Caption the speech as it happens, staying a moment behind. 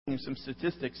some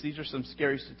statistics. These are some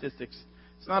scary statistics.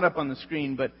 It's not up on the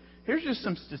screen, but here's just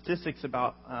some statistics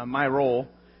about my role.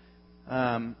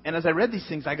 And as I read these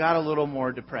things, I got a little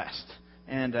more depressed.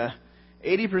 And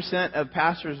 80% of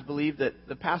pastors believe that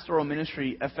the pastoral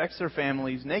ministry affects their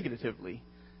families negatively.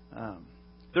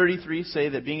 33 say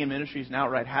that being in ministry is an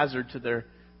outright hazard to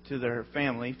their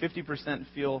family. 50%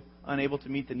 feel unable to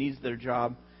meet the needs of their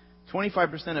job.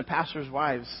 25% of pastors'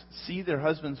 wives see their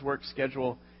husband's work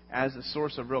schedule as a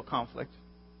source of real conflict.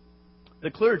 The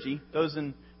clergy, those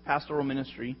in pastoral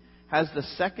ministry, has the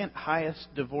second highest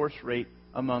divorce rate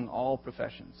among all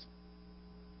professions.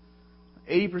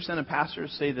 80% of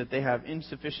pastors say that they have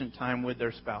insufficient time with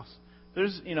their spouse.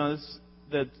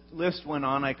 The list went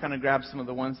on. I kind of grabbed some of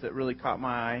the ones that really caught my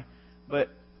eye. But,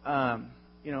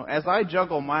 as I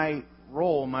juggle my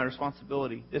role, my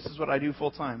responsibility, this is what I do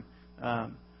full time.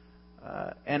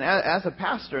 And as a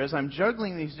pastor, as I'm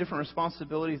juggling these different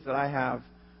responsibilities that I have,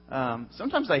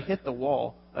 sometimes I hit the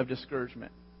wall of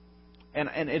discouragement.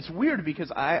 And it's weird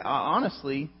because I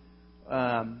honestly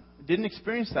didn't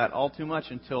experience that all too much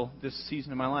until this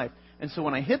season of my life. And so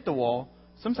when I hit the wall,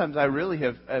 sometimes I really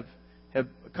have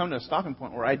come to a stopping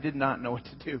point where I did not know what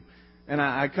to do. And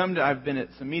I've been at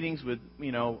some meetings with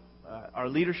our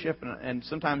leadership, and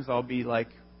sometimes I'll be like,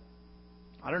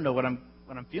 I don't know what I'm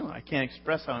feeling. I can't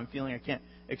express how I'm feeling. I can't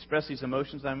express these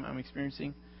emotions I'm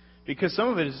experiencing, because some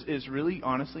of it is really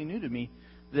honestly new to me,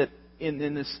 that in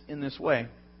this way.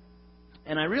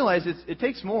 And I realize it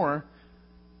takes more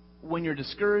when you're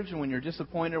discouraged and when you're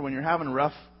disappointed, or when you're having a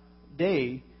rough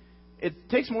day. It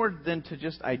takes more than to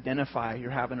just identify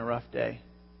you're having a rough day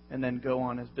and then go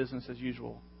on as business as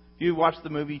usual. If you watch the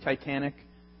movie Titanic,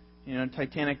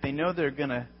 Titanic, they know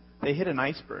they hit an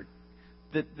iceberg.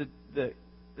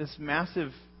 This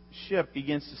massive ship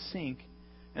begins to sink,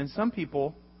 and some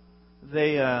people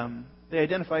they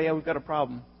identify, we've got a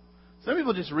problem. Some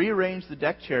people just rearrange the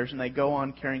deck chairs and they go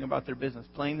on caring about their business,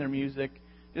 playing their music,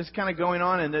 just kind of going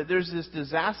on, and there's this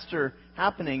disaster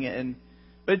happening.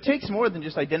 But it takes more than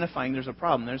just identifying there's a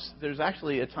problem. There's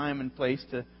actually a time and place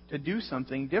to do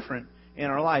something different in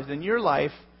our lives. And your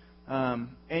life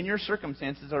and your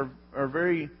circumstances are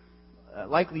very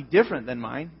likely different than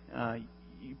mine.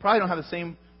 You probably don't have the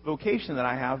same vocation that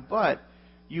I have, but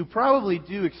you probably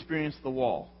do experience the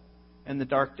wall and the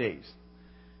dark days.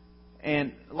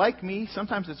 And like me,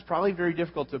 sometimes it's probably very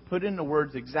difficult to put into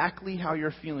words exactly how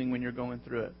you're feeling when you're going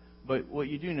through it. But what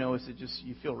you do know is that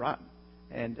you feel rotten.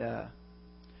 And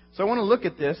so I want to look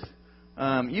at this.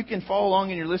 You can follow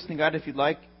along in your listening guide if you'd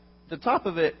like. The top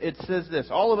of it says this: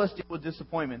 all of us deal with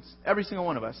disappointments. Every single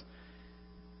one of us.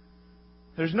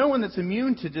 There's no one that's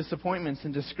immune to disappointments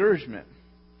and discouragement.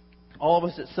 All of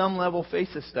us at some level face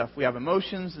this stuff. We have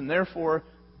emotions, and therefore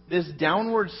this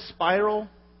downward spiral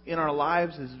in our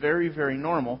lives is very, very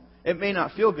normal. It may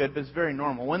not feel good, but it's very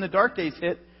normal. When the dark days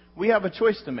hit, we have a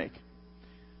choice to make.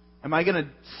 Am I going to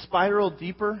spiral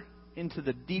deeper into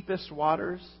the deepest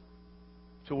waters,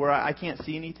 to where I can't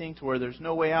see anything, to where there's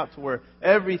no way out, to where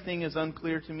everything is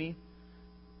unclear to me?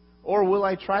 Or will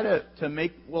I try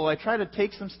to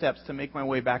take some steps to make my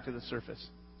way back to the surface,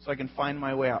 so I can find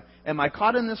my way out? Am I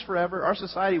caught in this forever? Our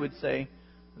society would say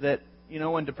that,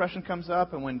 when depression comes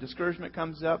up and when discouragement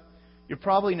comes up, you're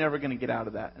probably never going to get out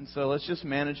of that. And so let's just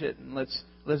manage it, and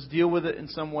let's deal with it in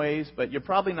some ways, but you're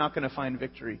probably not going to find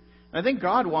victory. And I think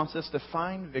God wants us to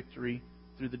find victory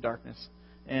through the darkness.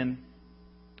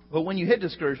 But when you hit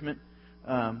discouragement,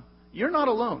 you're not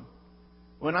alone.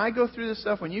 When I go through this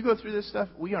stuff, when you go through this stuff,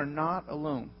 we are not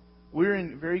alone. We're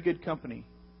in very good company.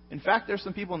 In fact, there's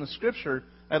some people in the Scripture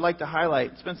I'd like to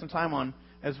highlight, spend some time on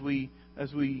as we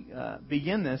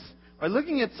begin this, by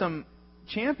looking at some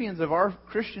champions of our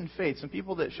Christian faith, some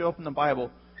people that show up in the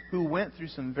Bible who went through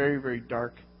some very, very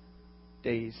dark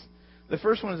days. The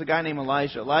first one is a guy named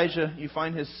Elijah. Elijah, you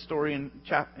find his story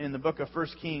in the book of 1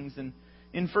 Kings. And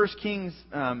in 1 Kings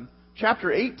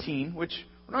chapter 18, which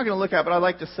we're not going to look at, but I'd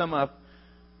like to sum up,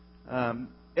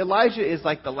 Elijah is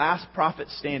like the last prophet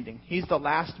standing. He's the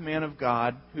last man of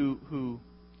God who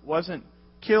wasn't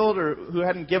killed or who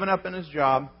hadn't given up in his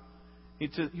job. He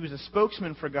was a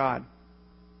spokesman for God.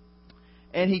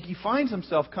 And he finds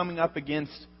himself coming up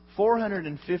against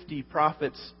 450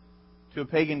 prophets to a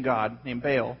pagan god named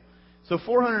Baal. So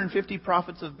 450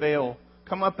 prophets of Baal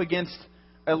come up against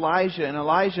Elijah, and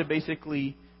Elijah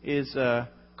basically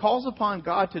calls upon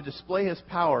God to display His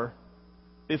power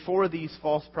before these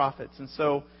false prophets. And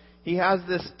so he has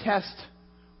this test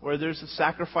where there's a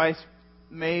sacrifice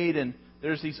made, and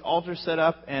there's these altars set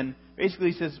up, and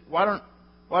basically he says, why don't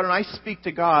I speak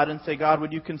to God and say, God,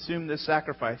 would you consume this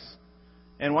sacrifice?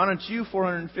 And why don't you,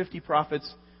 450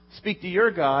 prophets, speak to your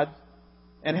God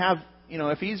and have,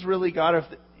 if He's really God,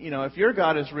 if your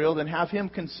God is real, then have Him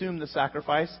consume the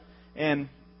sacrifice. And,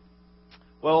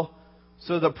 well,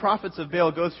 so the prophets of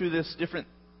Baal go through this different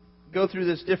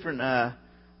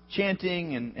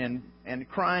chanting and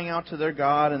crying out to their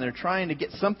God, and they're trying to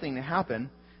get something to happen,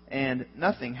 and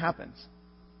nothing happens.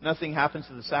 Nothing happens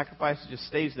to the sacrifice; it just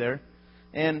stays there.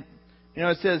 And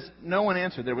it says no one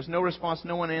answered. There was no response.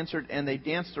 No one answered, and they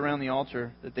danced around the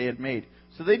altar that they had made.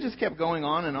 So they just kept going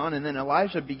on, and then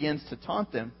Elijah begins to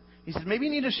taunt them. He says, "Maybe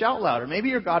you need to shout louder. Maybe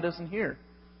your God doesn't hear.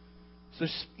 So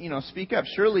speak up.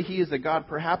 Surely He is a God.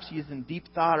 Perhaps He is in deep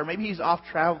thought, or maybe He's off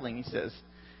traveling." He says,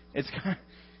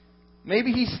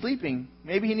 maybe He's sleeping.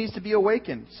 Maybe He needs to be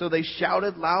awakened. So they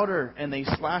shouted louder, and they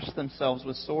slashed themselves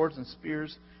with swords and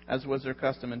spears, as was their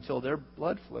custom, until their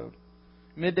blood flowed.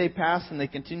 Midday passed, and they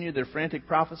continued their frantic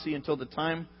prophecy until the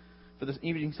time for the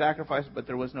evening sacrifice, but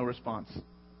there was no response.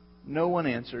 No one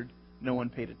answered. No one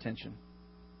paid attention.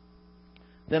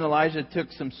 Then Elijah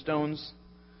took some stones.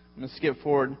 I'm going to skip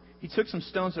forward. He took some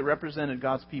stones that represented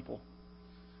God's people.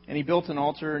 And he built an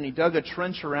altar, and he dug a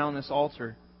trench around this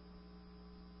altar.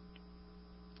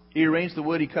 He arranged the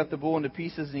wood, he cut the bull into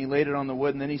pieces, and he laid it on the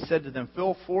wood. And then he said to them,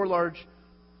 "Fill 4 large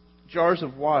jars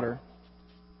of water,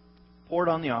 pour it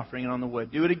on the offering and on the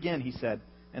wood." "Do it again," he said,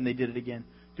 and they did it again.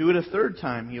 "Do it a 3rd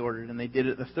time," he ordered, and they did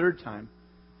it the 3rd time.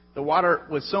 The water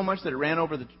was so much that it ran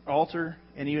over the altar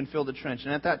and even filled the trench.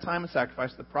 And at that time of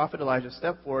sacrifice, the prophet Elijah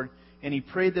stepped forward and he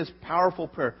prayed this powerful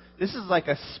prayer. This is like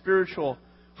a spiritual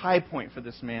high point for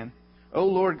this man. "O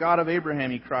Lord God of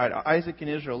Abraham," he cried, "Isaac and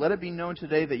Israel, let it be known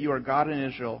today that you are God in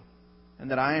Israel,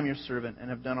 and that I am your servant and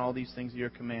have done all these things at your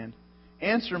command.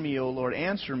 Answer me, O Lord,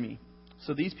 answer me,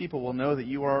 so these people will know that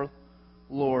you are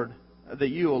Lord, that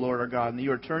you, O Lord, are God, and that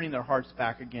you are turning their hearts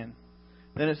back again."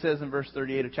 Then it says in verse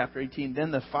 38 of chapter 18,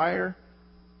 "Then the fire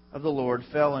of the Lord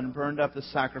fell and burned up the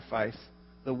sacrifice,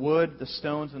 the wood, the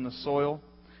stones, and the soil,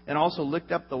 and also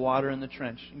licked up the water in the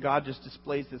trench." And God just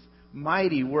displays this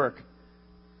mighty work.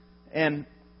 And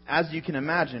as you can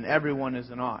imagine, everyone is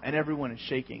in awe, and everyone is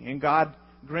shaking. And God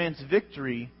grants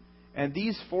victory. And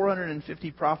these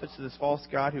 450 prophets to this false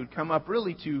god who had come up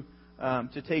really to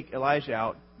take Elijah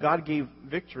out, God gave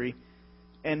victory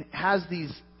and has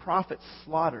these prophets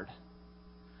slaughtered.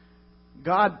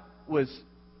 God was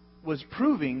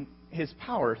proving His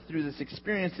power through this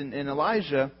experience in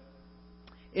Elijah.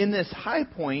 In this high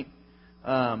point,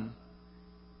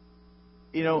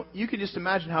 you could just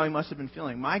imagine how he must have been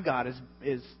feeling. My God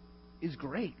is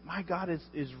great. My God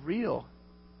is real.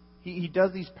 He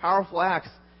does these powerful acts.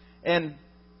 And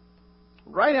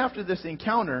right after this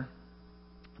encounter,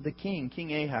 the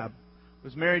King Ahab,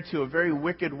 was married to a very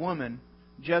wicked woman,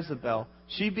 Jezebel.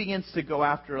 She begins to go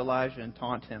after Elijah and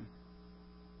taunt him.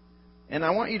 And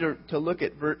I want you to look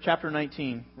at chapter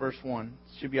 19, verse 1.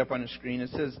 It should be up on the screen. It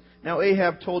says, "Now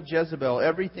Ahab told Jezebel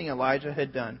everything Elijah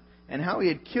had done, and how he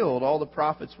had killed all the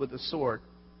prophets with the sword.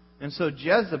 And so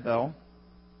Jezebel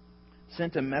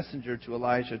sent a messenger to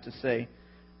Elijah to say,"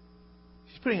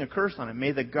 she's putting a curse on him,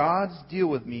 "May the gods deal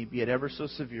with me, be it ever so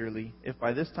severely, if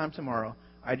by this time tomorrow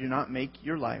I do not make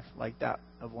your life like that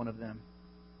of one of them."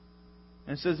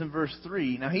 And it says in verse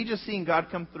 3, now he just seen God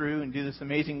come through and do this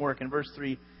amazing work. In verse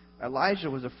 3, Elijah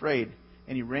was afraid,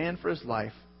 and he ran for his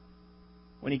life.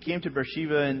 When he came to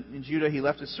Beersheba in Judah, he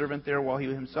left his servant there while he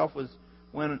himself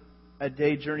went a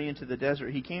day journey into the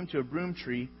desert. He came to a broom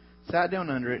tree, sat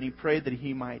down under it, and he prayed that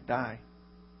he might die.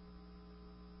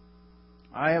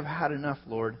 "I have had enough,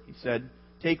 Lord," he said.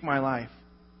 "Take my life.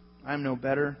 I am no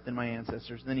better than my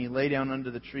ancestors." Then he lay down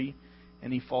under the tree,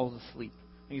 and he falls asleep.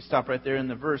 You can stop right there in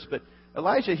the verse. But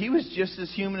Elijah, he was just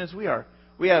as human as we are.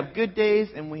 We have good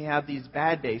days and we have these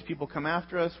bad days. People come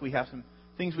after us. We have some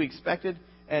things we expected.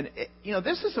 And,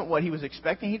 this isn't what he was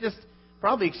expecting. He just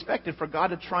probably expected for God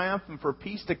to triumph and for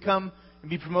peace to come and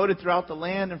be promoted throughout the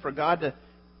land and for God to...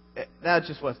 That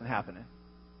just wasn't happening.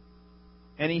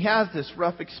 And he has this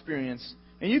rough experience.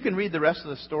 And you can read the rest of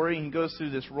the story. He goes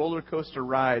through this roller coaster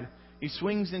ride. He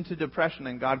swings into depression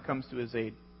and God comes to his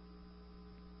aid.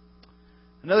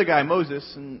 Another guy,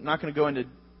 Moses, and I'm not going to go into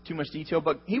too much detail,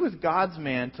 but he was God's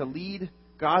man to lead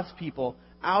God's people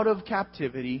out of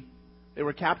captivity. They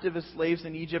were captive as slaves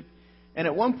in Egypt. And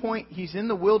at one point, he's in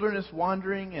the wilderness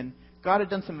wandering, and God had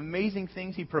done some amazing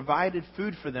things. He provided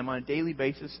food for them on a daily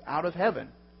basis out of heaven.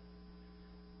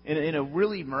 In a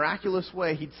really miraculous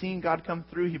way, he'd seen God come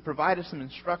through. He provided some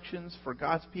instructions for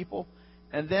God's people.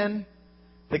 And then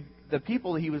the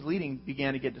people he was leading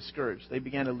began to get discouraged. They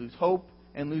began to lose hope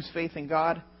and lose faith in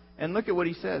God. And look at what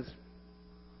he says.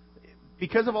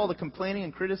 Because of all the complaining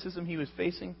and criticism he was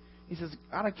facing, he says,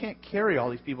 "God, I can't carry all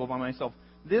these people by myself.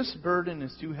 This burden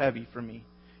is too heavy for me."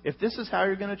 If this is how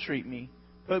you're going to treat me,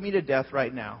 put me to death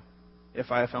right now. If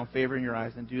I have found favor in your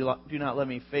eyes, and do not let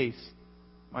me face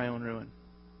my own ruin.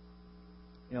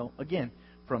 Again,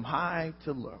 from high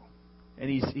to low. And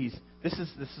this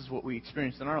is what we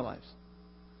experienced in our lives.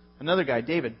 Another guy,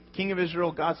 David, king of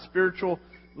Israel, God's spiritual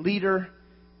leader.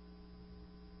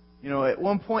 At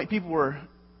one point, people were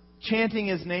chanting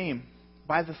his name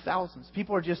by the thousands.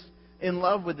 People are just in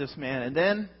love with this man. And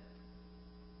then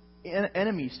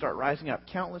enemies start rising up.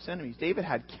 Countless enemies. David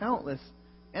had countless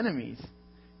enemies.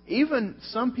 Even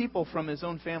some people from his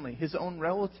own family, his own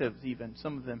relatives even,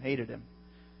 some of them hated him.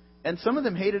 And some of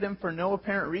them hated him for no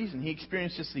apparent reason. He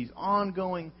experienced just these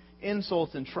ongoing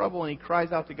insults and trouble, and he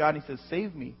cries out to God and he says,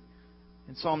 save me.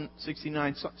 In Psalm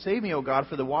 69, save me, O God,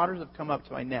 for the waters have come up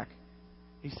to my neck.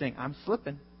 He's saying, I'm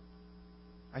slipping.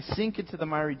 I sink into the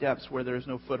miry depths where there is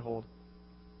no foothold.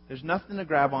 There's nothing to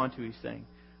grab onto, he's saying.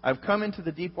 I've come into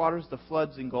the deep waters, the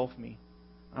floods engulf me.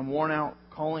 I'm worn out,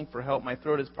 calling for help. My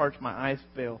throat is parched, my eyes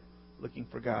fail, looking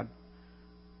for God.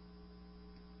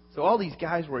 So all these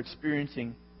guys were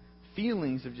experiencing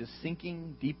feelings of just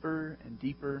sinking deeper and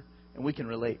deeper, and we can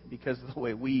relate because of the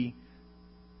way we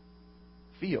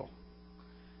feel.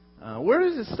 Where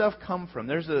does this stuff come from?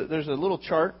 There's a little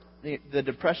chart, the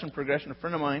depression progression. A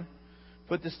friend of mine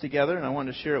put this together, and I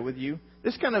wanted to share it with you.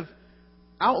 This kind of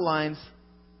outlines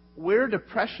where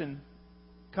depression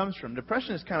comes from.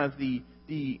 Depression is kind of the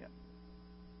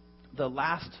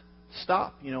last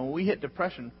stop. When we hit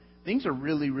depression, things are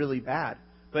really, really bad.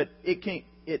 But it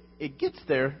gets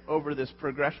there over this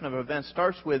progression of events.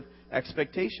 Starts with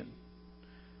expectation.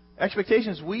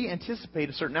 Expectations, we anticipate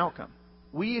a certain outcome.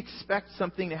 We expect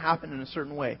something to happen in a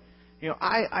certain way.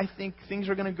 I think things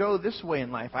are going to go this way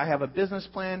in life. I have a business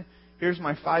plan. Here's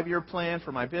my 5-year plan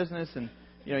for my business. And,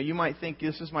 you might think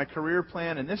this is my career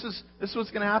plan. And this is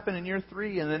what's going to happen in year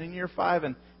 3 and then in year 5.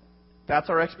 And that's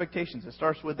our expectations. It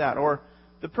starts with that. Or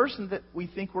the person that we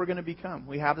think we're going to become.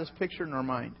 We have this picture in our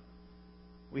mind.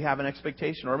 We have an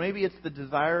expectation. Or maybe it's the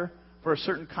desire for a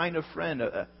certain kind of friend,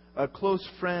 a close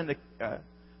friend, a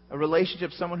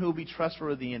relationship, someone who will be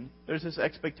trustworthy. And there's this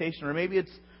expectation. Or maybe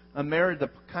it's the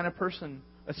kind of person,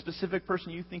 a specific person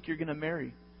you think you're going to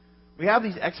marry. We have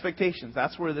these expectations.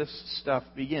 That's where this stuff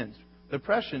begins.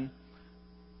 Depression,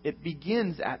 it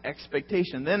begins at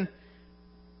expectation. Then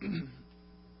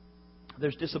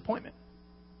there's disappointment.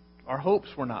 Our hopes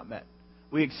were not met.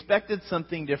 We expected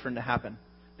something different to happen.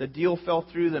 The deal fell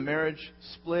through. The marriage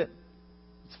split.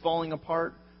 It's falling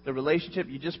apart. The relationship,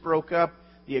 you just broke up.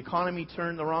 The economy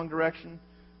turned the wrong direction.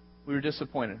 We were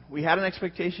disappointed. We had an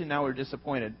expectation. Now we're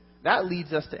disappointed. That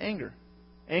leads us to anger.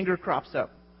 Anger crops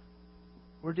up.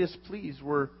 We're displeased.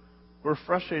 We're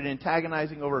frustrated,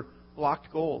 antagonizing over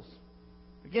blocked goals.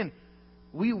 Again,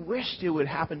 we wished it would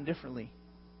happen differently.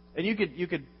 And you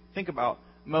could think about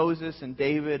Moses and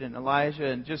David and Elijah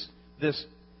and just this.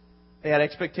 They had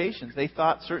expectations. They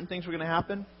thought certain things were going to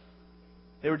happen.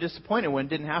 They were disappointed when it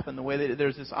didn't happen the way that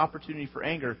there's this opportunity for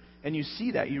anger. And you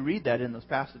see that. You read that in those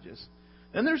passages.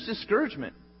 Then there's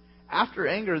discouragement. After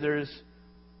anger, there's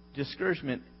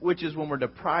discouragement, which is when we're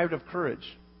deprived of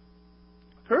courage.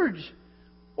 Courage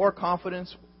or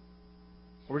confidence,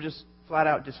 we're just flat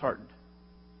out disheartened.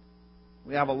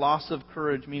 We have a loss of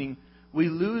courage, meaning we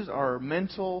lose our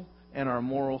mental and our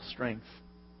moral strength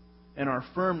and our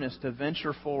firmness to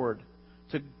venture forward,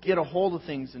 to get a hold of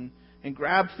things and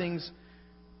grab things,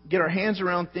 get our hands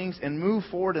around things and move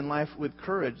forward in life with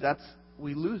courage.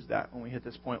 We lose that when we hit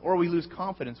this point. Or we lose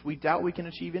confidence. We doubt we can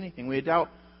achieve anything. We doubt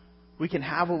we can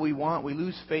have what we want. We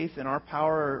lose faith in our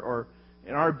power or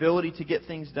in our ability to get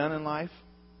things done in life.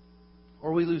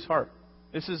 Or we lose heart.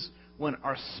 This is when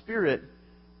our spirit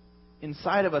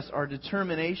inside of us, our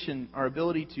determination, our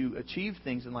ability to achieve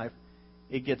things in life,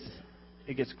 it gets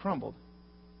crumbled.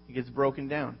 It gets broken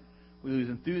down. We lose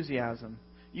enthusiasm.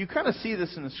 You kind of see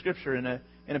this in the Scripture in a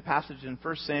passage in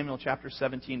 1 Samuel chapter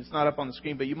 17. It's not up on the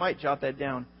screen, but you might jot that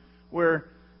down. Where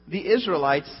the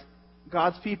Israelites,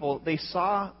 God's people, they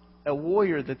saw a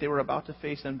warrior that they were about to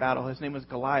face in battle. His name was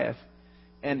Goliath.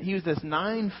 And he was this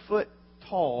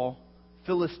 9-foot-tall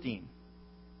Philistine.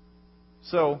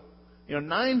 So,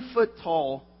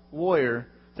 9-foot-tall warrior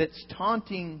that's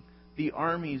taunting the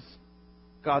armies,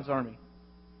 God's army.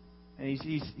 And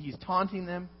he's taunting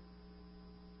them.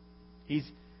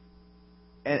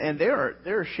 And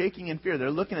they're shaking in fear. They're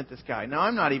looking at this guy. Now,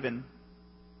 I'm not even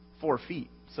 4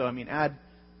 feet. So, I'm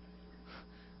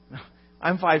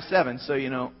 5'7", so,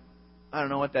 I don't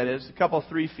know what that is. A couple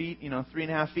 3 feet,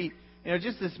 3.5 feet.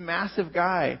 Just this massive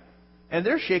guy. And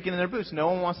they're shaking in their boots. No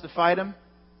one wants to fight him.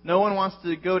 No one wants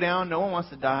to go down. No one wants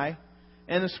to die.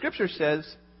 And the Scripture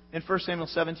says in 1 Samuel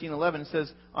 17:11, it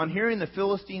says, "On hearing the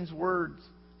Philistines' words,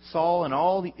 Saul and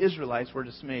all the Israelites were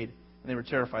dismayed, and they were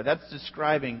terrified." That's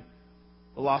describing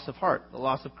the loss of heart, the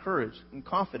loss of courage and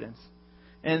confidence.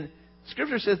 And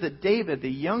Scripture says that David, the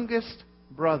youngest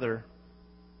brother,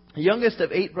 the youngest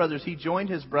of 8 brothers, he joined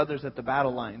his brothers at the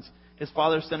battle lines. His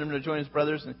father sent him to join his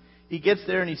brothers, and he gets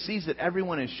there and he sees that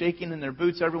everyone is shaking in their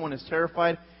boots, everyone is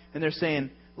terrified, and they're saying,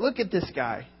 "Look at this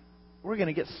guy. We're going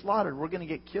to get slaughtered. We're going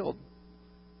to get killed."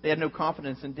 They had no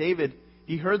confidence. And David,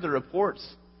 he heard the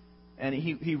reports, and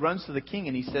he runs to the king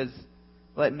and he says,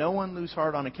 "Let no one lose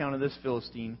heart on account of this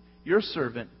Philistine. Your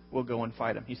servant will go and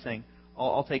fight him." He's saying,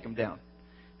 I'll take him down.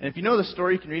 And if you know the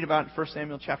story, you can read about it in 1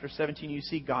 Samuel chapter 17. You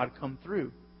see God come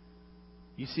through.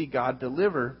 You see God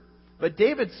deliver. But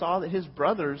David saw that his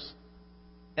brothers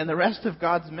and the rest of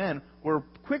God's men were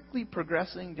quickly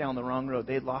progressing down the wrong road.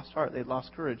 They'd lost heart. They'd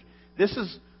lost courage.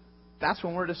 That's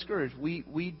when we're discouraged.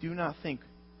 We do not think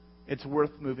it's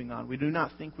worth moving on. We do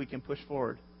not think we can push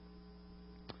forward.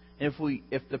 And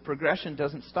if the progression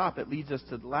doesn't stop, it leads us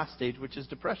to the last stage, which is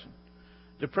depression.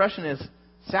 Depression is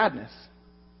sadness.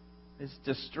 It's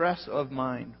distress of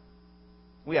mind.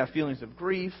 We have feelings of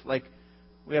grief, like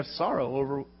we have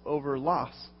sorrow over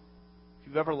loss. If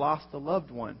you've ever lost a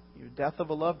loved one, your death of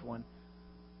a loved one,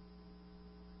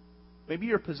 maybe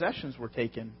your possessions were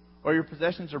taken, or your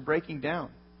possessions are breaking down.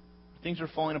 Things are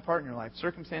falling apart in your life.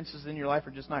 Circumstances in your life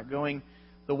are just not going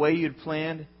the way you'd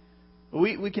planned.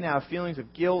 We can have feelings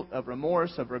of guilt, of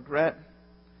remorse, of regret.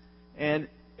 And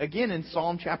again, in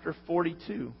Psalm chapter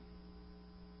 42,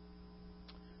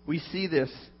 we see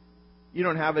this. You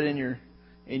don't have it in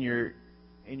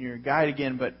your guide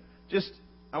again, but just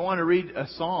I want to read a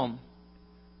psalm.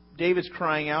 David's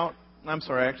crying out.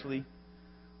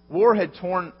 War had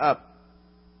torn up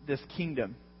this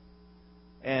kingdom,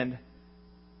 and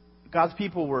God's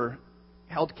people were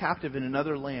held captive in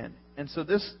another land. And so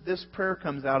this prayer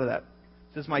comes out of that.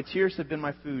 It says, "My tears have been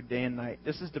my food day and night."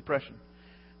 This is depression.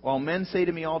 "While men say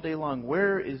to me all day long,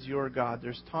 'Where is your God?'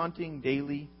 There's taunting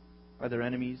daily by their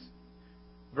enemies."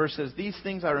 Verse says, "These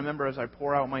things I remember as I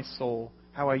pour out my soul,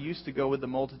 how I used to go with the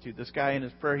multitude." This guy in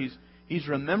his prayer, he's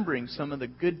remembering some of the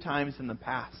good times in the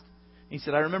past. He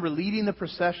said, "I remember leading the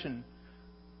procession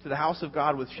to the house of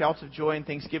God with shouts of joy and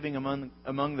thanksgiving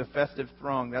among the festive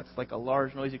throng." That's like a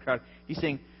large, noisy crowd. He's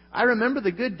saying, "I remember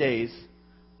the good days."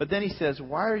 But then he says,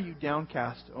 "Why are you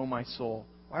downcast, O my soul?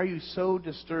 Why are you so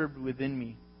disturbed within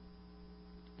me?"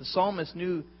 The psalmist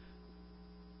knew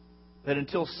that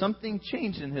until something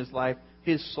changed in his life,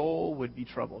 his soul would be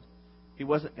troubled. He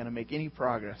wasn't going to make any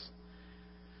progress.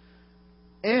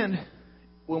 And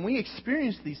when we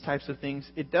experience these types of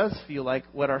things, it does feel like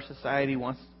what our society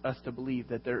wants us to believe,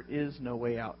 that there is no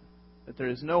way out, that there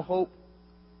is no hope.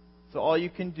 So all you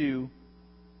can do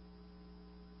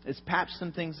is patch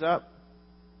some things up,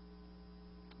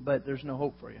 but there's no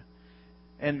hope for you.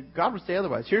 And God would say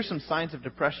otherwise. Here's some signs of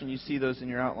depression. You see those in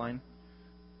your outline.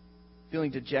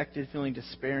 Feeling dejected, feeling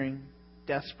despairing,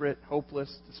 desperate,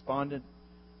 hopeless, despondent.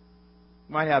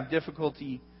 You might have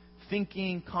difficulty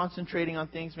thinking, concentrating on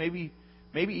things, maybe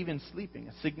even sleeping.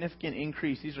 A significant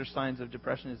increase. These are signs of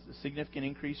depression. Is a significant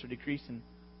increase or decrease in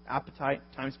appetite,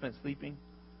 time spent sleeping.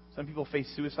 Some people face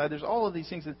suicide. There's all of these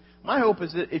things. My hope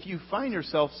is that if you find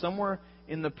yourself somewhere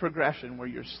in the progression where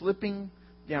you're slipping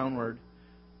downward,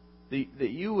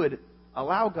 that you would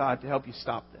allow God to help you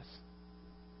stop this.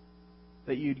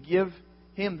 That you'd give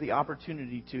Him the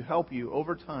opportunity to help you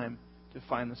over time to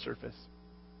find the surface.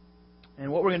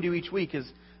 And what we're going to do each week is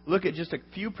look at just a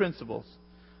few principles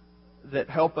that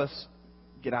help us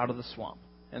get out of the swamp.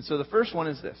 And so the first one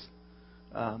is this.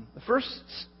 The first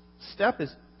step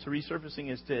is to resurfacing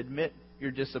is to admit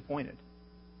you're disappointed.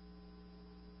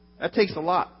 That takes a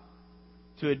lot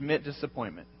to admit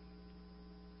disappointment.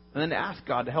 And then to ask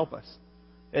God to help us.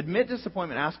 Admit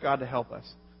disappointment, ask God to help us.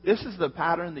 This is the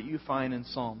pattern that you find in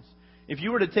Psalms. If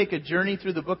you were to take a journey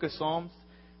through the book of Psalms,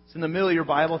 it's in the middle of your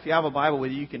Bible. If you have a Bible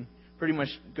with you, you can pretty much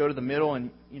go to the middle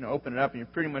and open it up, and you're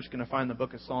pretty much going to find the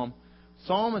book of Psalm.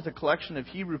 Psalm is a collection of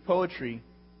Hebrew poetry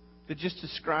that just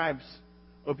describes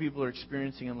what people are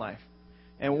experiencing in life.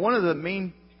 And one of the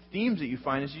main themes that you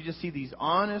find is you just see these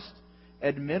honest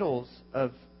admittals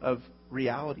of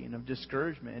reality and of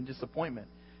discouragement and disappointment.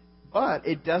 But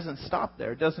it doesn't stop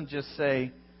there. It doesn't just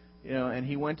say, and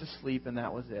he went to sleep and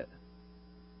that was it.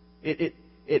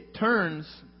 It turns,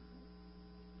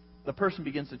 the person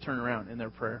begins to turn around in their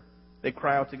prayer. They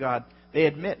cry out to God. They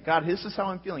admit, God, this is how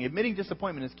I'm feeling. Admitting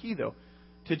disappointment is key, though.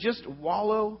 To just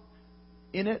wallow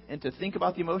in it and to think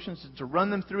about the emotions, to run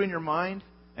them through in your mind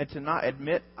and to not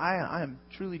admit, I am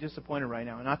truly disappointed right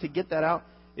now. And not to get that out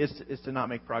is to not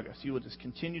make progress. You will just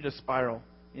continue to spiral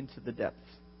into the depths.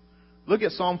 Look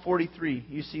at Psalm 43.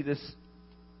 You see this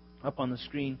up on the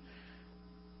screen.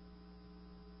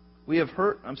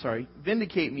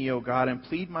 Vindicate me, O God, and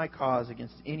plead my cause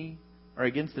against an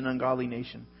ungodly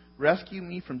nation. Rescue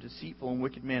me from deceitful and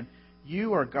wicked men.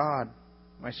 You are God,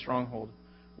 my stronghold.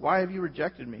 Why have you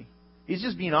rejected me? He's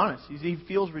just being honest. He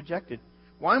feels rejected.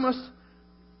 Why must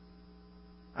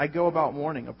I go about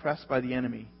mourning, oppressed by the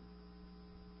enemy?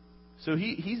 So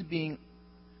he's being...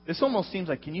 This almost seems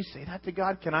like, can you say that to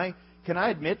God? Can I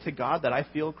admit to God that I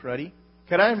feel cruddy?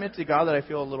 Can I admit to God that I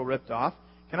feel a little ripped off?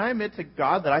 Can I admit to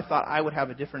God that I thought I would have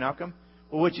a different outcome?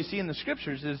 Well, what you see in the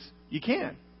Scriptures is you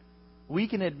can. We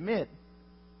can admit,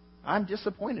 I'm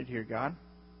disappointed here, God.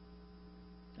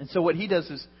 And so what he does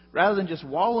is, rather than just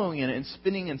wallowing in it and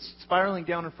spinning and spiraling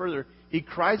down and further, he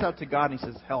cries out to God and he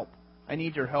says, help. I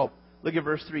need your help. Look at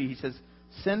verse 3. He says,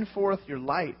 send forth your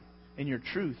light and your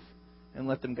truth and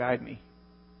let them guide me.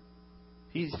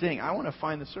 He's saying, I want to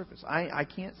find the surface. I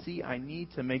can't see. I need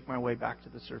to make my way back to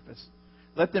the surface.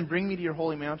 Let them bring me to your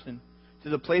holy mountain, to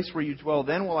the place where you dwell.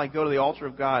 Then will I go to the altar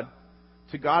of God,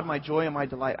 to God my joy and my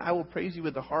delight. I will praise you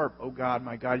with the harp, O God,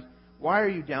 my God. Why are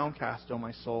you downcast, O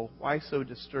my soul? Why so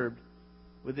disturbed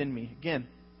within me? Again,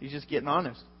 he's just getting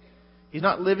honest. He's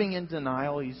not living in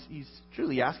denial. He's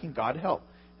truly asking God to help.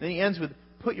 Then he ends with,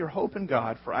 put your hope in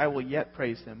God, for I will yet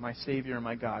praise him, my Savior and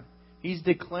my God. He's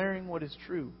declaring what is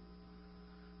true.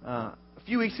 A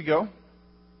few weeks ago,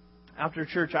 after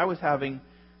church, I was having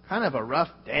kind of a rough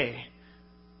day.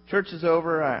 Church is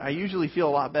over. I usually feel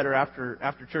a lot better after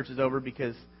church is over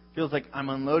because it feels like I'm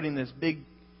unloading this big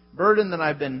burden that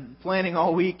I've been planning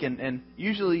all week. And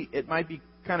usually it might be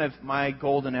kind of my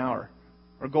golden hour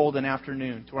or golden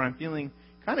afternoon to where I'm feeling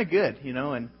kind of good,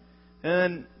 And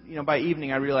then, by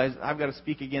evening I realize I've got to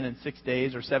speak again in 6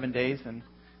 days or 7 days. And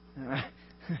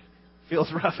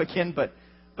feels rough again.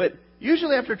 But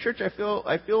usually after church I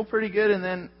feel pretty good, and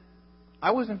then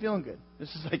I wasn't feeling good. This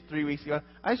is like 3 weeks ago.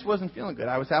 I just wasn't feeling good.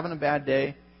 I was having a bad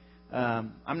day.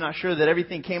 I'm not sure that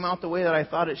everything came out the way that I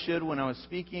thought it should when I was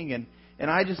speaking, and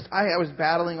I was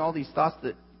battling all these thoughts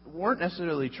that weren't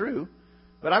necessarily true,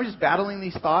 but I was just battling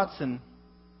these thoughts, and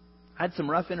I had some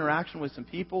rough interaction with some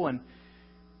people, and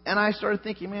I started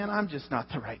thinking, man, I'm just not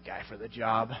the right guy for the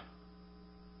job.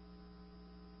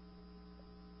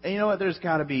 And you know what? There's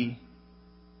got to be...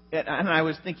 And I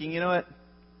was thinking, you know what?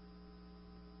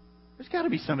 There's got to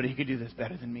be somebody who could do this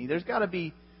better than me. There's got to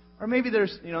be, or maybe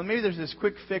there's this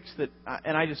quick fix that,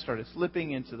 and I just started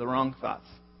slipping into the wrong thoughts.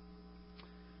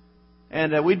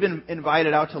 And we'd been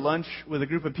invited out to lunch with a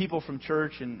group of people from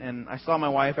church, and I saw my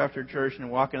wife after church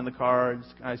and walking in the car, and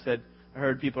I said, I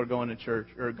heard people are going to church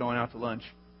or going out to lunch.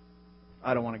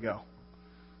 I don't want to go.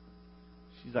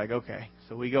 She's like, okay.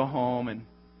 So we go home, and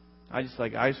I just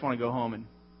want to go home and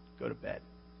go to bed.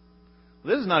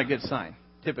 Well, this is not a good sign,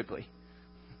 typically.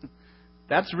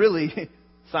 That's really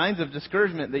signs of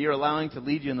discouragement that you're allowing to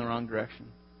lead you in the wrong direction.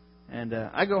 And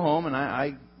I go home and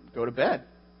I go to bed.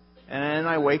 And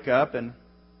I wake up and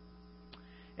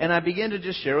I begin to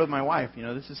just share with my wife,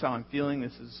 this is how I'm feeling.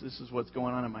 This is what's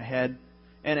going on in my head.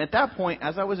 And at that point,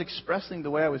 as I was expressing the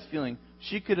way I was feeling,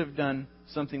 she could have done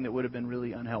something that would have been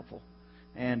really unhelpful.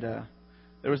 And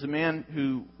there was a man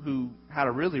who had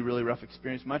a really, really rough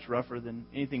experience, much rougher than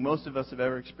anything most of us have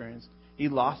ever experienced. He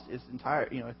lost his entire,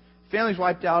 family's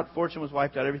wiped out, fortune was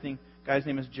wiped out, everything. Guy's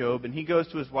name is Job, and he goes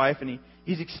to his wife, and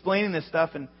he's explaining this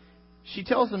stuff, and she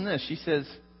tells him this. She says,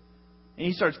 and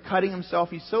he starts cutting himself.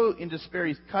 He's so in despair,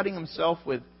 he's cutting himself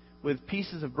with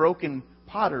pieces of broken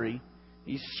pottery.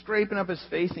 He's scraping up his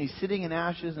face, and he's sitting in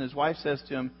ashes, and his wife says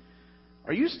to him,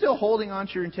 are you still holding on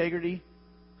to your integrity?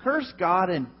 Curse God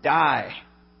and die.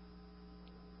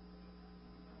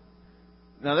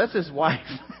 Now, that's his wife.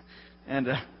 And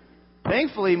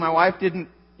thankfully, my wife didn't,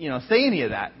 say any of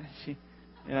that.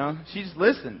 She just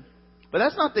listened. But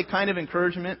that's not the kind of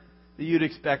encouragement that you'd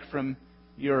expect from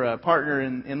your partner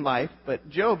in life. But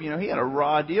Job, he had a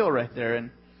raw deal right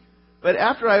there. But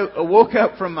after I woke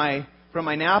up from my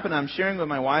nap and I'm sharing with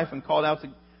my wife and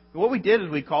what we did is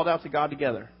we called out to God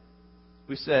together.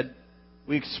 We said,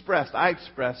 I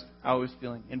expressed how I was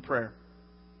feeling in prayer.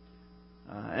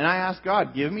 And I asked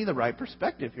God, give me the right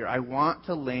perspective here. I want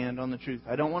to land on the truth.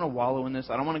 I don't want to wallow in this.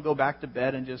 I don't want to go back to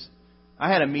bed and just... I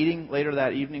had a meeting later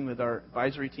that evening with our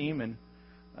advisory team.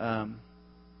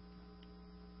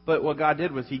 But what God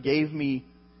did was He gave me...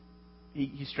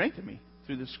 He strengthened me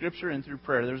through the Scripture and through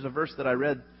prayer. There's a verse that I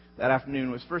read that afternoon.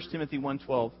 It was 1 Timothy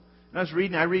 1:12.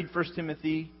 And I read 1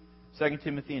 Timothy, 2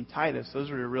 Timothy, and Titus. Those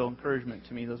are a real encouragement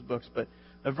to me, those books. But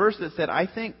a verse that said,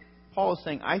 Paul is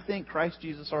saying, I thank Christ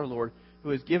Jesus our Lord, who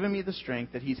has given me the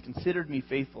strength that He's considered me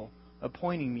faithful,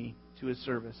 appointing me to his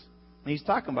service. And he's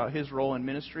talking about his role in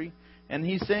ministry. And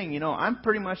he's saying,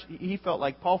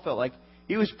 Paul felt like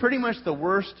he was pretty much the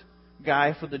worst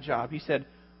guy for the job. He said,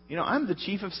 I'm the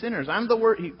chief of sinners. I'm the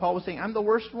worst. Paul was saying, I'm the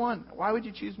worst one. Why would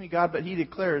you choose me, God? But he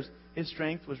declares his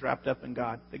strength was wrapped up in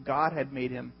God, that God had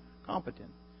made him competent,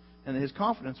 and that his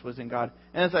confidence was in God.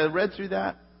 And as I read through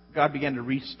that, God began to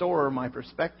restore my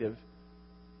perspective.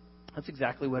 That's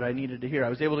exactly what I needed to hear. I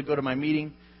was able to go to my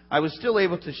meeting. I was still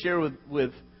able to share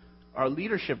with our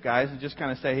leadership guys and just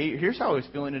kind of say, hey, here's how I was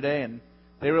feeling today. And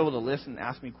they were able to listen,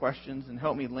 ask me questions, and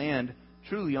help me land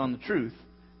truly on the truth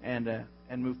and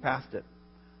move past it.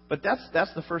 But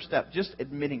that's the first step, just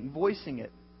admitting, voicing it,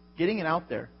 getting it out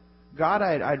there. God,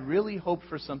 I'd really hoped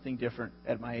for something different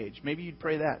at my age. Maybe you'd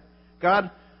pray that.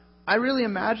 God, I really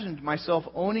imagined myself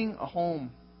owning a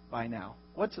home by now.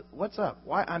 What's up?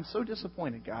 Why? I'm so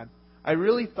disappointed, God. I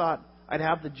really thought I'd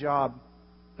have the job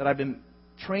that I've been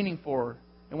training for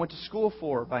and went to school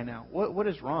for by now. What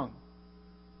is wrong?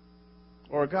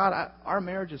 Or God, our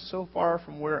marriage is so far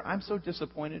from where I'm so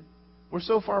disappointed. We're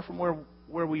so far from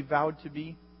where we vowed to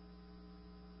be.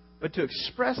 But to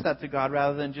express that to God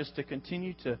rather than just to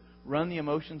continue to run the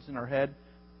emotions in our head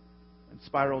and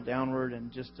spiral downward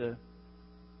and just to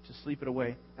sleep it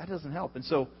away, that doesn't help. And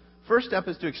so, first step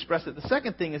is to express it. The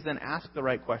second thing is then ask the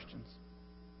right questions.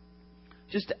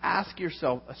 Just to ask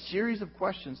yourself a series of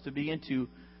questions to begin to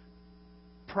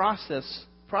process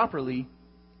properly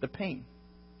the pain.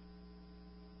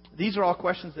 These are all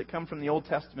questions that come from the Old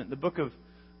Testament, the book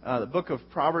of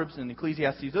Proverbs and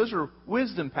Ecclesiastes. Those are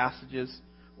wisdom passages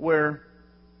where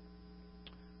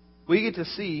we get to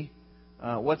see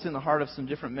what's in the heart of some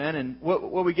different men. And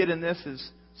what we get in this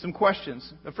is some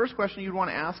questions. The first question you'd want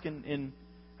to ask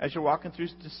as you're walking through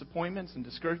disappointments and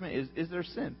discouragement is there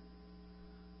sin?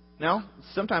 Now,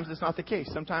 sometimes it's not the case.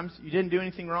 Sometimes you didn't do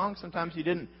anything wrong. Sometimes you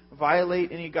didn't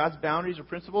violate any of God's boundaries or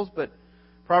principles. But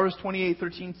Proverbs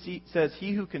 28:13 says,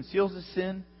 "He who conceals his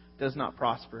sin does not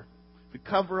prosper." If we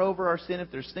cover over our sin, if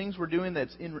there's things we're doing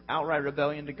that's in outright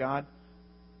rebellion to God,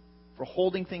 if we're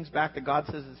holding things back that God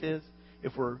says is His,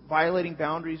 if we're violating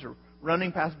boundaries or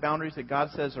running past boundaries that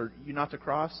God says are you not to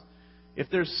cross,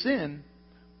 if there's sin,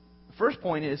 the first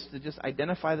point is to just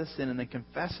identify the sin and then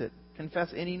confess it.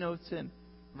 Confess any known sin.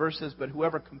 Verses, but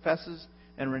whoever confesses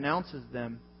and renounces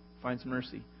them finds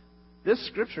mercy. This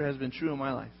scripture has been true in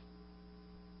my life.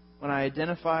 When I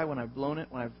identify, when I've blown it,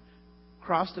 when I've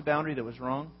crossed a boundary that was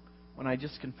wrong, when I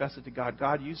just confess it to God,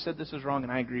 God, you said this is wrong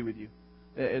and I agree with you.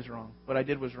 It is wrong. What I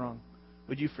did was wrong.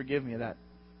 Would you forgive me of that?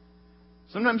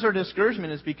 Sometimes our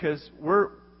discouragement is because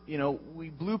we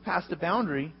blew past a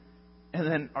boundary and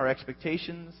then our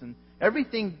expectations and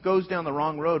everything goes down the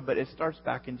wrong road, but it starts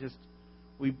back and just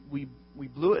we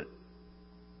blew it.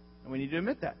 And we need to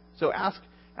admit that. So ask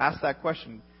that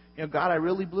question. God, I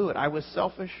really blew it. I was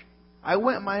selfish. I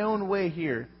went my own way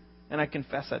here, and I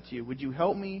confess that to you. Would you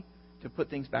help me to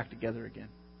put things back together again?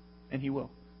 And He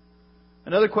will.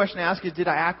 Another question to ask is, did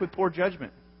I act with poor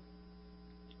judgment?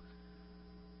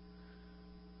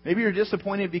 Maybe you're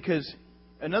disappointed because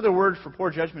another word for poor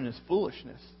judgment is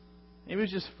foolishness. Maybe it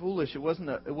was just foolish. It was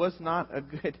not a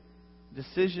good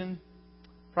decision.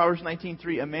 Proverbs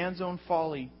 19:3, a man's own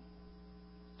folly,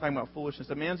 talking about foolishness,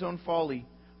 a man's own folly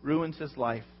ruins his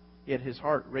life, yet his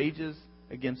heart rages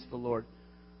against the Lord.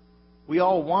 We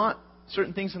all want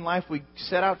certain things in life. We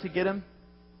set out to get them,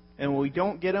 and when we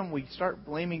don't get them, we start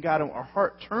blaming God, and our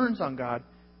heart turns on God,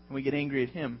 and we get angry at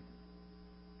Him.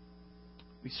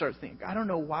 We start thinking, I don't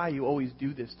know why you always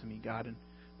do this to me, God.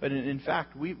 But in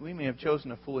fact, we may have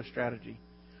chosen a foolish strategy.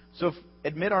 So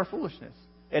admit our foolishness.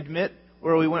 Admit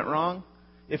where we went wrong.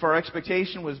 If our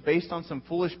expectation was based on some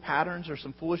foolish patterns or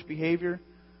some foolish behavior,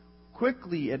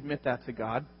 quickly admit that to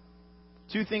God.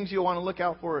 Two things you'll want to look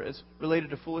out for is related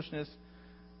to foolishness.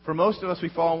 For most of us, we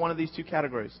fall in one of these two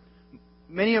categories.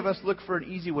 Many of us look for an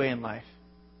easy way in life.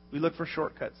 We look for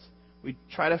shortcuts. We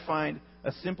try to find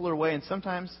a simpler way, and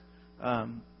sometimes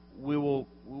we'll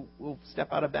step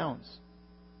out of bounds.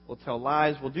 We'll tell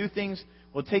lies. We'll do things.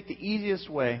 We'll take the easiest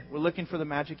way. We're looking for the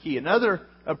magic key. Another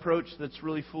approach that's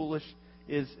really foolish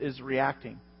is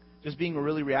reacting. Just being a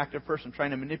really reactive person,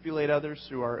 trying to manipulate others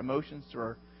through our emotions, through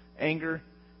our anger.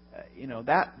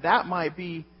 That might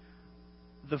be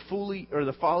the folly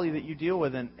that you deal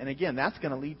with. And again, that's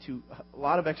going to lead to a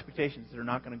lot of expectations that are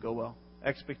not going to go well.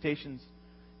 Expectations,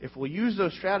 if we'll use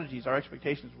those strategies, our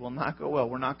expectations will not go well.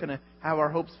 We're not going to have our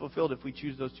hopes fulfilled if we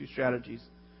choose those two strategies.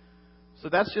 So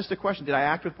that's just a question. Did I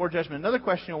act with poor judgment? Another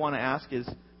question you'll want to ask is,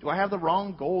 do I have the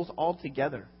wrong goals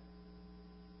altogether?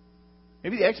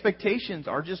 Maybe the expectations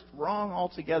are just wrong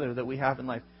altogether that we have in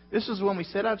life. This is when we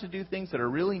set out to do things that are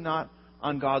really not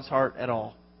on God's heart at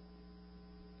all.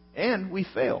 And we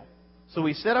fail. So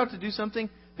we set out to do something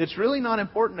that's really not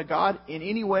important to God in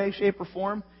any way, shape, or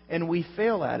form, and we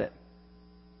fail at it.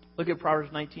 Look at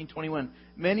Proverbs 19:21.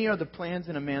 Many are the plans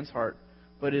in a man's heart,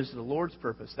 but it is the Lord's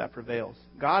purpose that prevails.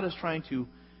 God is trying to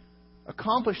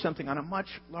accomplish something on a much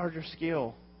larger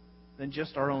scale than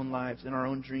just our own lives and our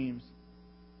own dreams.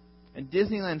 And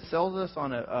Disneyland sells us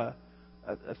on a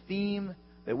theme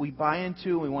that we buy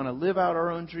into. We want to live out our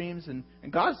own dreams, and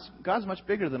God's much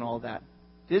bigger than all that.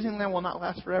 Disneyland will not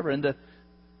last forever, and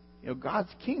God's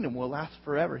kingdom will last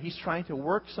forever. He's trying to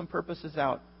work some purposes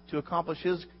out to accomplish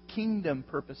His kingdom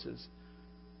purposes.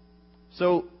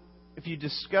 So if you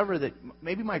discover that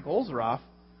maybe my goals are off,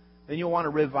 then you'll want to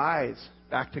revise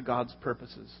back to God's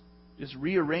purposes. Just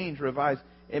rearrange, revise.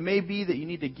 It may be that you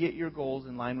need to get your goals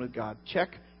in line with God. Check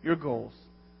your goals.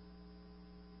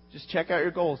 Just check out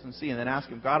your goals and see, and then ask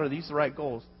Him, God, are these the right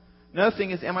goals? Another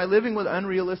thing is, am I living with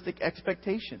unrealistic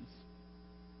expectations?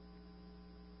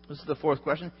 This is the fourth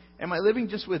question. Am I living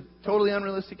just with totally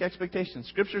unrealistic expectations?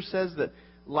 Scripture says that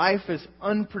life is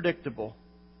unpredictable.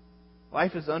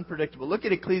 Life is unpredictable. Look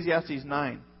at Ecclesiastes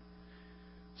 9.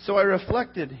 So I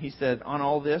reflected, he said, on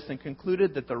all this and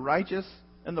concluded that the righteous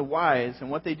and the wise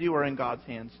and what they do are in God's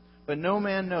hands. But no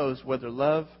man knows whether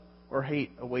love or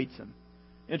hate awaits him.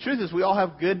 And the truth is, we all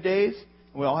have good days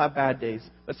and we all have bad days.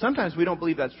 But sometimes we don't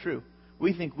believe that's true.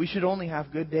 We think we should only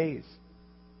have good days.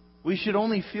 We should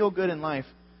only feel good in life.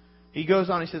 He goes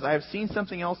on, he says, I have seen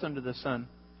something else under the sun.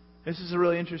 This is a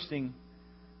really interesting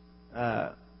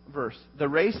verse. The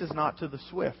race is not to the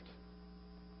swift.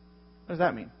 What does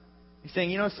that mean? He's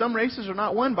saying, some races are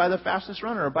not won by the fastest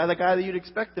runner or by the guy that you'd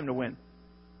expect them to win.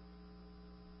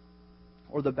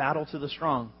 Or the battle to the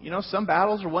strong. Some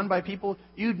battles are won by people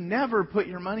you'd never put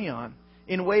your money on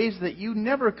in ways that you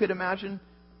never could imagine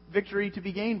victory to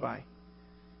be gained by.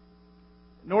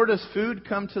 Nor does food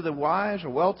come to the wise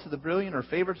or wealth to the brilliant or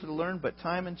favor to the learned, but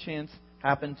time and chance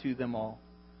happen to them all.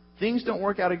 Things don't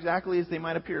work out exactly as they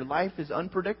might appear. Life is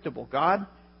unpredictable. God,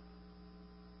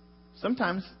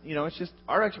 sometimes, it's just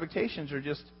our expectations are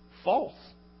just false.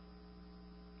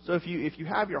 So if you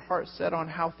have your heart set on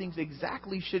how things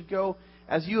exactly should go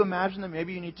as you imagine them,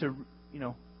 maybe you need to,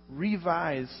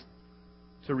 revise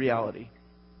to reality.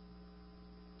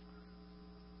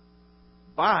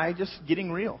 By just getting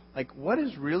real. Like, what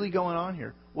is really going on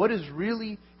here? What is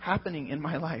really happening in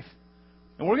my life?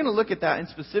 And we're going to look at that in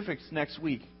specifics next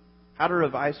week. How to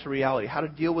revise to reality. How to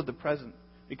deal with the present.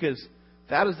 Because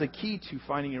that is the key to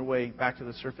finding your way back to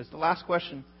the surface. The last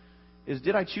question is,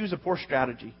 did I choose a poor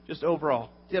strategy? Just overall.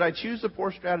 Did I choose a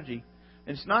poor strategy?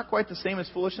 And it's not quite the same as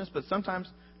foolishness, but sometimes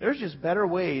there's just better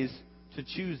ways to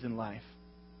choose in life.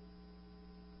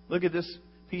 Look at this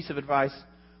piece of advice.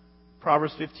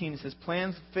 Proverbs 15, it says,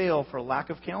 plans fail for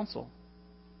lack of counsel.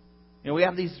 We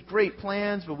have these great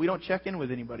plans, but we don't check in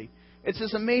with anybody. It's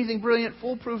this amazing, brilliant,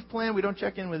 foolproof plan. We don't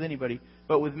check in with anybody.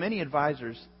 But with many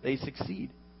advisors, they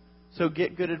succeed. So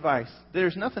get good advice.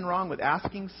 There's nothing wrong with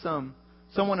asking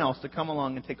someone else to come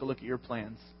along and take a look at your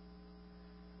plans.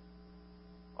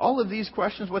 All of these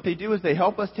questions, what they do is they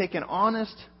help us take an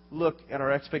honest look at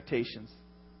our expectations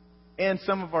and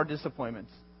some of our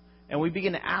disappointments. And we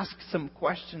begin to ask some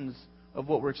questions of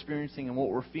what we're experiencing and what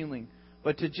we're feeling.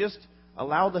 But to just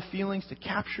allow the feelings to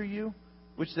capture you,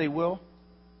 which they will,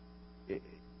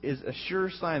 is a sure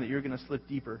sign that you're going to slip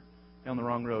deeper down the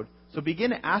wrong road. So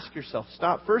begin to ask yourself.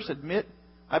 Stop. First, admit,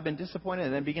 I've been disappointed.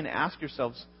 And then begin to ask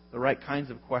yourselves the right kinds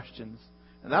of questions.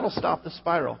 And that'll stop the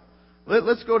spiral.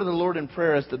 Let's go to the Lord in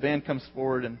prayer as the band comes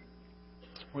forward. And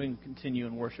we can continue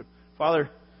in worship. Father,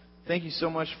 thank you so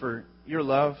much for your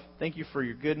love. Thank you for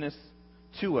your goodness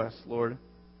to us, Lord.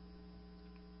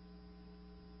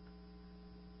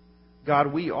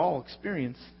 God, we all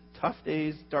experience tough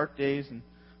days, dark days, and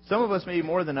some of us maybe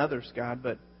more than others, God,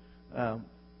 but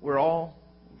we're all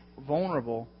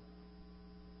vulnerable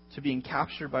to being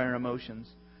captured by our emotions.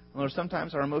 And Lord,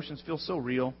 sometimes our emotions feel so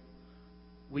real,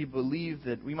 we might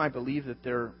believe that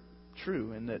they're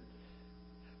true and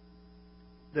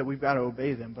that we've got to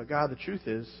obey them. But God, the truth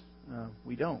is,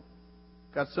 we don't.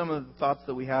 God, some of the thoughts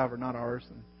that we have are not ours,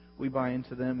 and we buy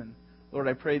into them. And Lord,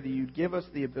 I pray that you'd give us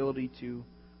the ability to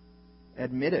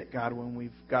admit it, God, when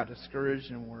we've got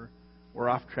discouraged and we're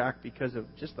off track because of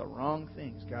just the wrong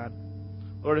things, God.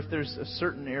 Lord, if there's a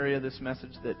certain area of this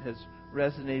message that has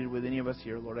resonated with any of us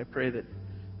here, Lord, I pray that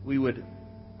we would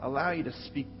allow you to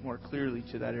speak more clearly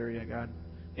to that area, God.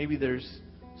 Maybe there's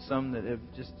some that have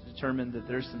just determined that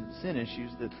there's some sin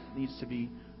issues that needs to be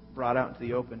brought out into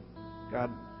the open. God,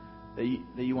 that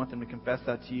you want them to confess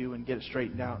that to you and get it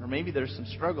straightened out. Or maybe there's some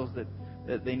struggles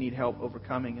that they need help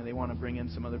overcoming and they want to bring in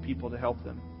some other people to help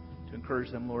them, to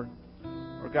encourage them, Lord.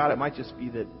 Or God, it might just be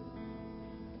that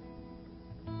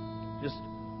just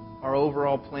our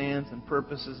overall plans and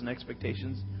purposes and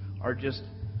expectations are just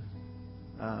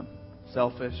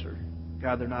selfish, or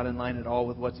God, they're not in line at all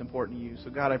with what's important to you. So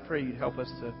God, I pray you'd help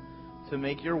us to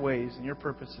make your ways and your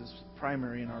purposes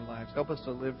primary in our lives. Help us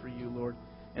to live for you, Lord.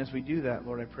 And as we do that,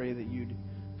 Lord, I pray that you'd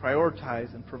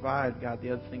prioritize and provide, God,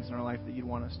 the other things in our life that you'd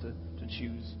want us to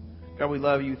choose. God, we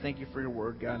love you. Thank you for your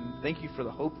word, God. And thank you for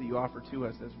the hope that you offer to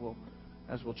us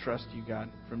as we'll trust you, God,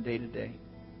 from day to day.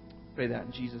 Pray that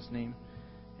in Jesus' name.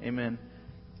 Amen.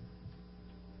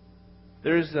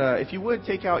 There's, if you would,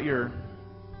 take out your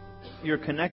connect.